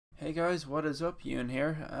Hey guys, what is up? Ewan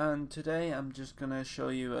here, and today I'm just gonna show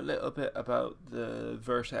you a little bit about the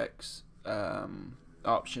Vertex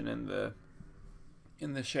option in the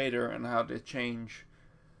shader and how to change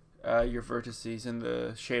your vertices in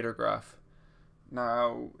the shader graph.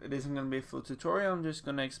 Now, it isn't going to be a full tutorial. I'm just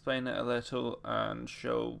going to explain it a little and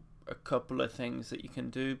show a couple of things that you can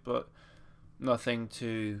do, but nothing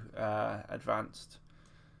too advanced.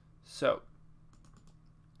 So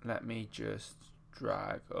let me just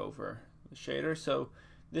drag over the shader. So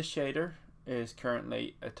this shader is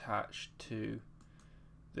currently attached to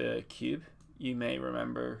the cube. You may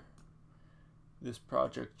remember this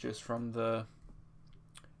project just from the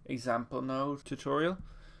example node tutorial,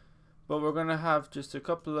 but we're going to have just a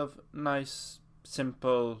couple of nice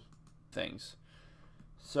simple things.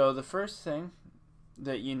 So the first thing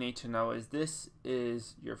that you need to know is this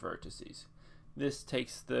is your vertices. This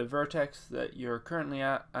takes the vertex that you're currently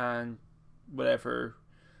at and whatever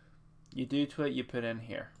you do to it, you put in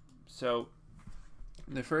here. So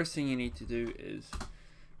the first thing you need to do is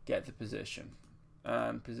get the position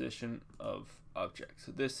and position of object.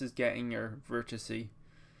 So this is getting your vertice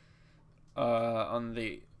on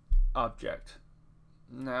the object.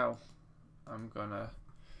 Now I'm gonna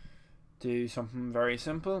do something very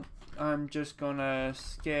simple. I'm just gonna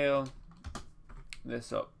scale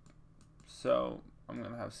this up. So I'm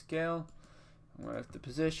gonna have scale, I'm gonna have the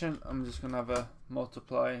position, I'm just gonna have a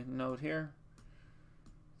multiply node here,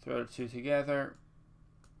 throw the two together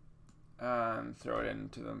and throw it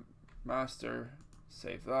into the master,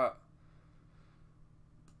 save that.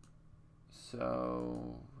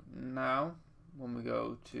 So now when we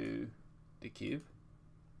go to the cube,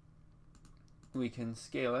 we can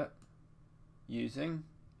scale it using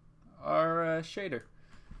our shader.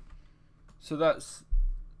 So that's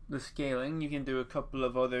the scaling. You can do a couple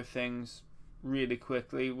of other things really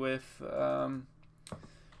quickly with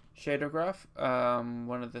shader graph.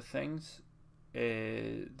 One of the things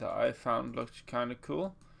that I found looked kind of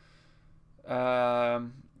cool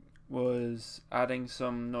was adding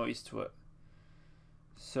some noise to it.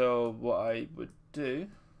 So what I would do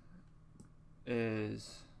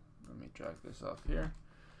is, let me drag this off here,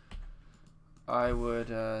 I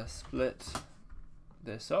would split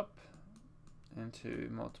this up into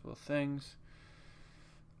multiple things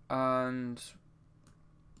and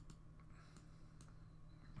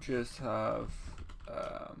just have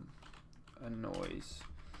a noise.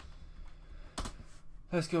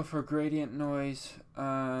 Let's go for gradient noise,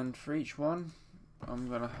 and for each one I'm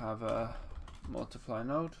gonna have a multiply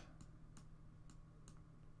node.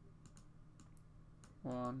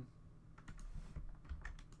 1,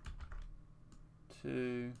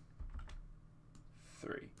 2,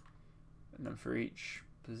 3. And then for each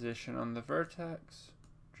position on the vertex,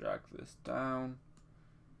 drag this down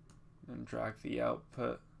and drag the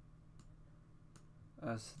output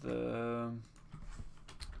as the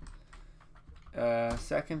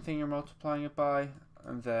second thing you're multiplying it by,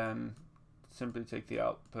 and then simply take the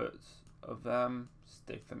outputs of them,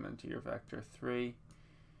 stick them into your vector 3,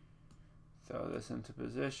 throw this into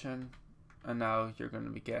position, and now you're going to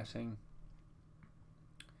be getting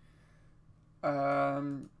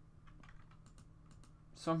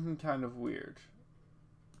something kind of weird.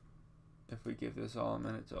 If we give this all a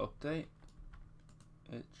minute to update,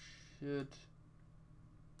 it should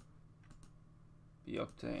be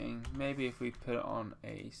updating. Maybe if we put it on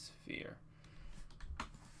a sphere,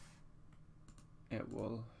 it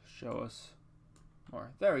will show us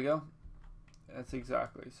more. There we go. That's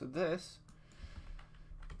exactly. So this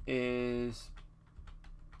is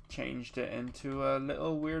changed it into a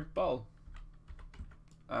little weird ball.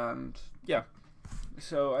 And yeah,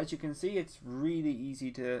 so as you can see, it's really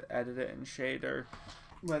easy to edit it in shader,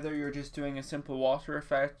 whether you're just doing a simple water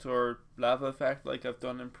effect or lava effect like I've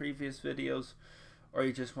done in previous videos, or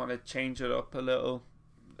you just want to change it up a little.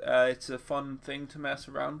 It's a fun thing to mess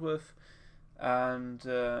around with, and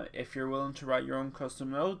if you're willing to write your own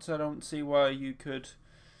custom nodes, I don't see why you could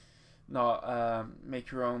not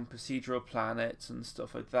make your own procedural planets and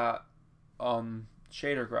stuff like that on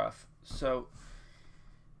shader graph. So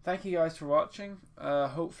thank you guys for watching.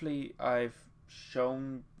 Hopefully I've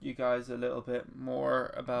shown you guys a little bit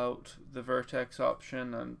more about the vertex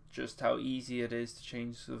option and just how easy it is to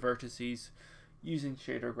change the vertices using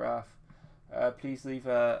shader graph. Please leave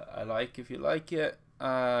a like if you like it,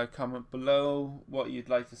 comment below what you'd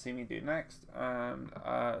like to see me do next, and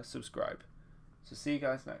subscribe. So see you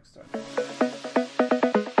guys next time.